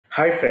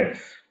Hi friends,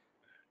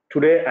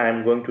 today I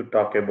am going to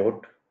talk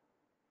about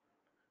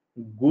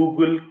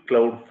Google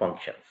Cloud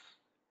Functions.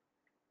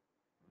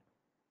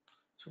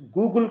 So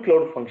Google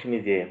Cloud Function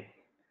is a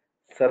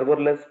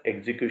serverless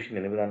execution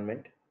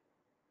environment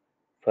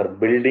for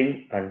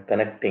building and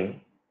connecting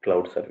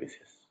cloud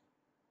services.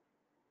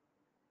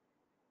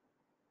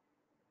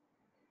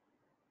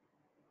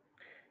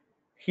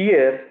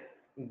 Here,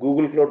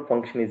 Google Cloud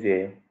Function is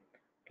a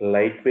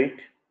lightweight,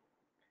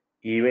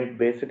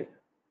 event-based,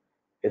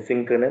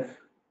 asynchronous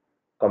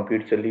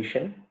compute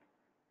solution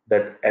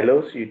that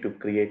allows you to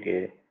create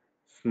a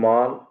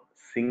small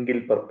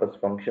single-purpose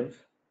functions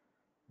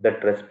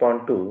that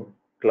respond to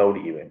cloud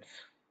events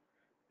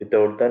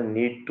without the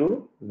need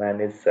to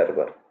manage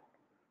server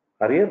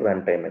or a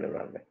runtime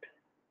environment.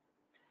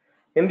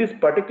 In this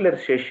particular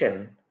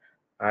session,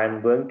 I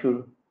am going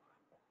to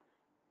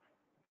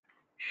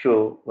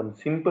show one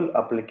simple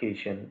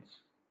applications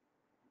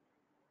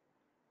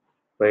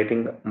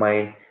writing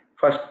my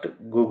first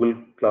Google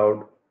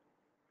Cloud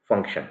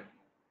function.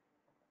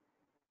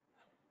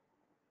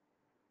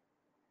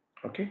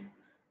 Okay,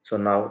 so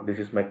now this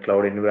is my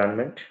cloud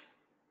environment.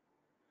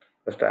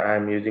 First, I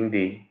am using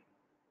the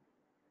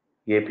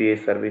API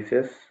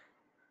services.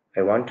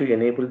 I want to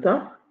enable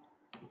the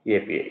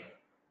API.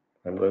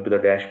 I'm going to the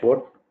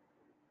dashboard.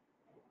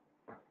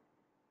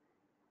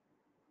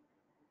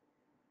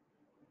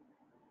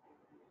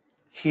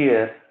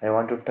 Here, I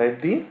want to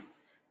type the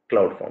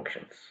cloud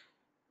functions.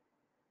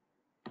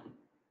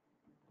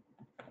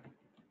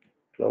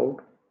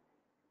 Cloud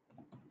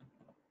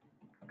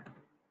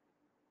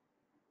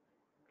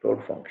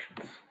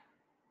functions.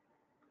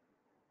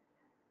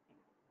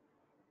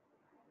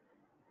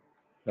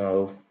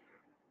 Now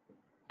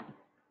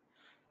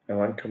I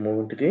want to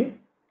move into the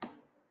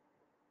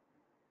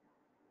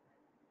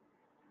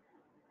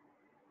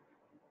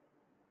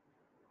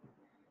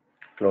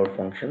cloud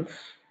functions.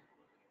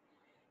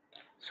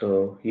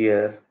 So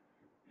here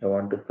I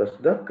want to press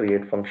the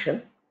create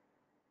function.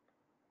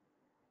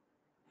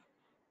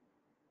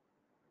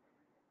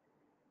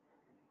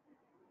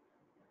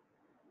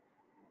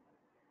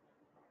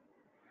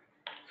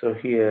 So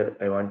here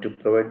I want to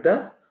provide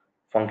the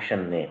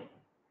function name.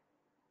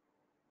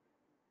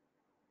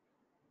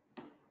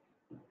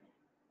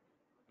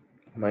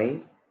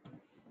 My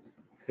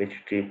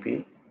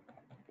HTTP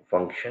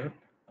function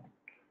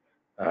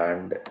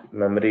and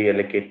memory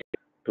allocated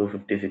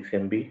 256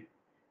 MB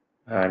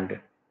and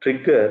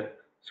trigger.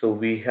 So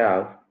we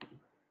have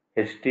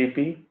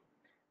HTTP,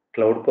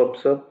 Cloud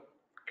PubSub,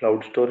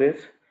 Cloud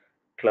Storage,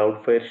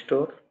 Cloud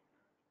Firestore,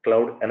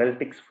 Cloud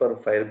Analytics for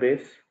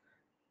Firebase,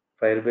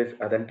 Firebase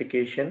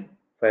Authentication,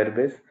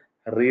 Firebase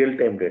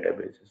real-time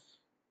databases.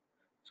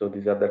 So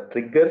these are the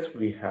triggers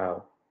we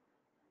have.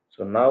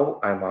 So now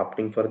I'm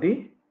opting for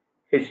the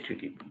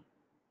HTTP.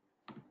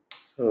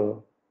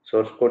 So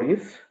source code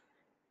is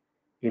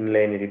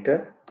inline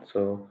editor.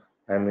 So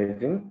I'm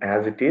using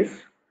as it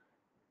is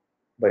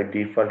by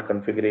default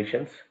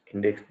configurations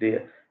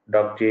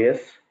index.js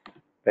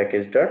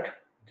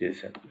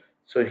package.json.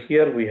 So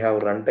here we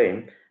have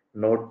runtime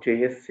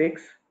Node.js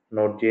 6,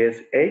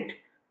 Node.js 8,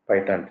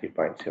 Python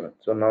 3.7.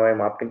 So now I'm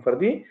opting for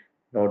the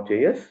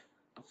Node.js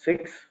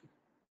 6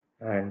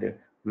 and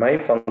my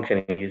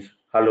function is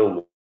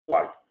hello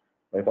world.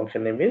 My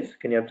function name is,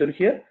 can you observe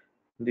here?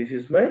 This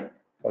is my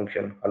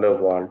function hello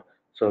world.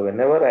 So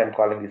whenever I am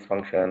calling this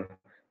function,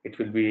 it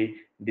will be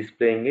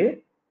displaying a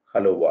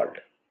hello world.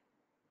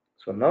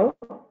 So now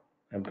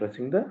I'm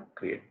pressing the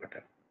create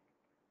button.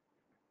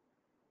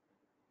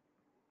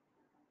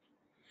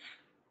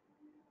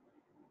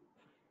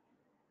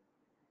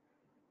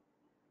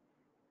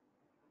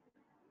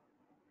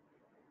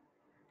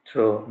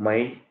 So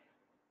my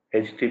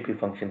HTTP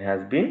function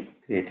has been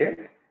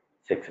created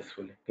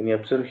successfully. Can you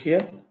observe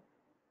here?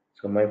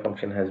 So my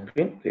function has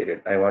been created.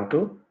 I want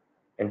to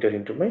enter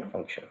into my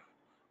function.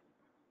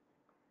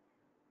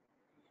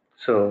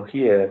 So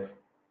here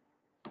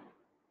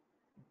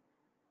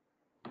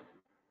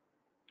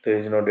there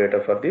is no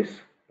data for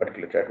this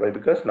particular chat. Why?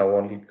 Because now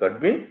only it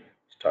got been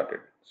started.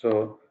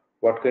 So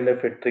what kind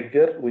of a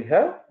trigger we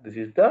have? This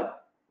is the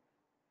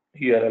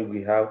URL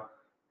we have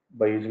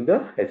by using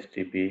the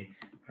HTTP,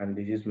 and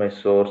this is my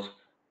source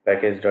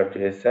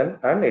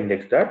package.json and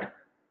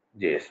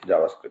index.js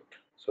JavaScript.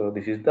 So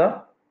this is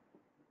the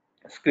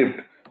script.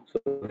 So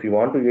if you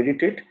want to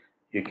edit it,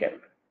 you can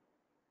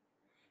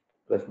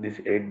press this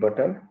edit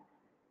button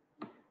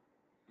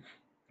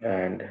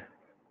and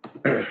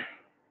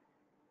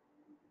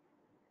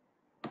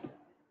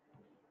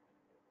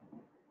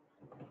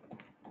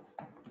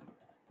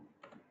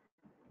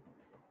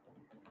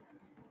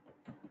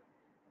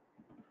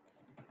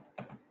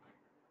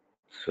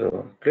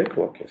so click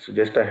OK. So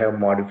just I have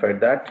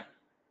modified that.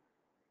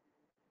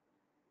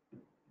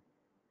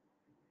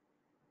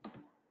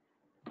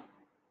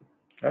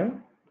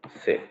 And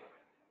save.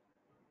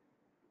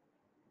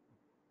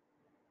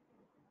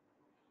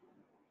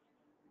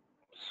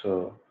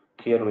 So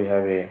here we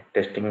have a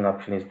testing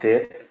option is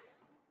there.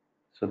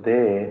 So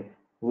there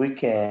we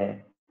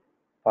can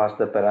pass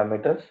the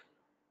parameters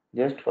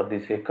just for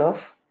the sake of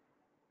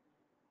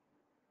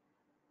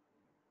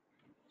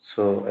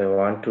So I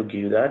want to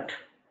give that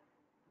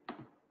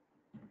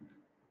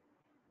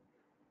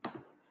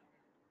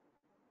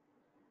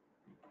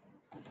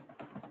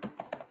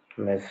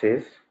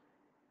message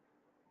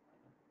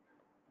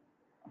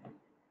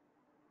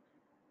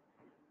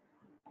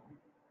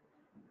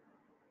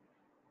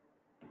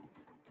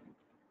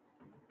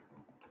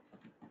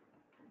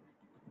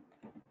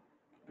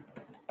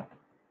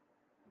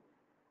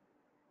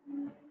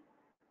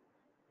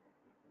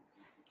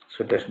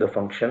so test the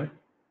function.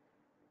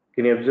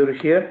 Can you observe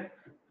here?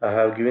 I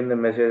have given the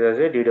message as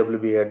a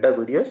DWBIADDA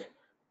videos.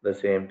 The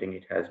same thing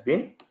it has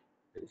been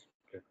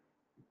displayed.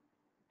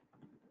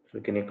 So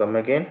can you come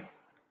again?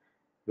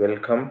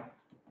 Welcome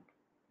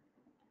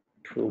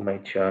to my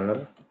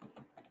channel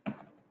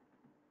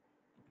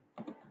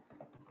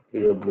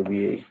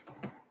DWBI.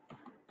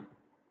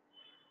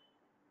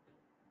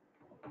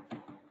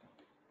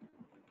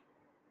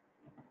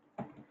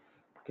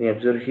 Can you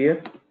observe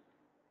here?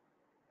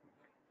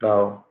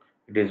 Now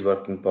it is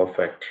working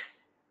perfect.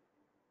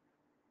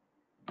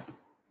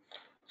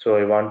 So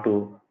I want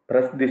to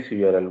press this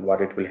URL,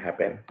 what it will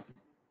happen.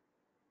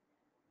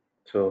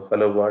 So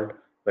hello world,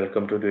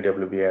 welcome to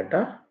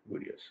DWBIADDA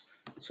videos.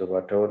 So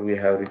whatever we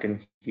have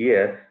written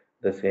here,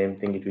 the same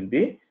thing it will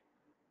be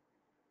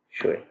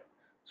showing.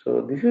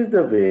 So this is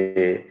the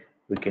way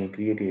we can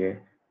create a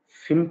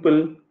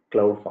simple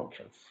cloud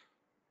functions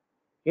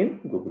in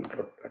Google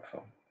Cloud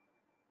Platform.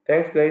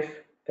 Thanks guys,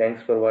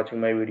 thanks for watching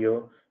my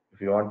video.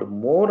 If you want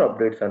more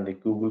updates on the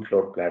Google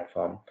Cloud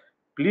Platform,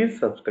 please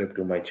subscribe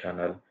to my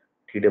channel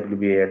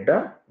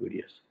DWBIADDA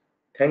videos.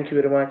 Thank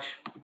you very much.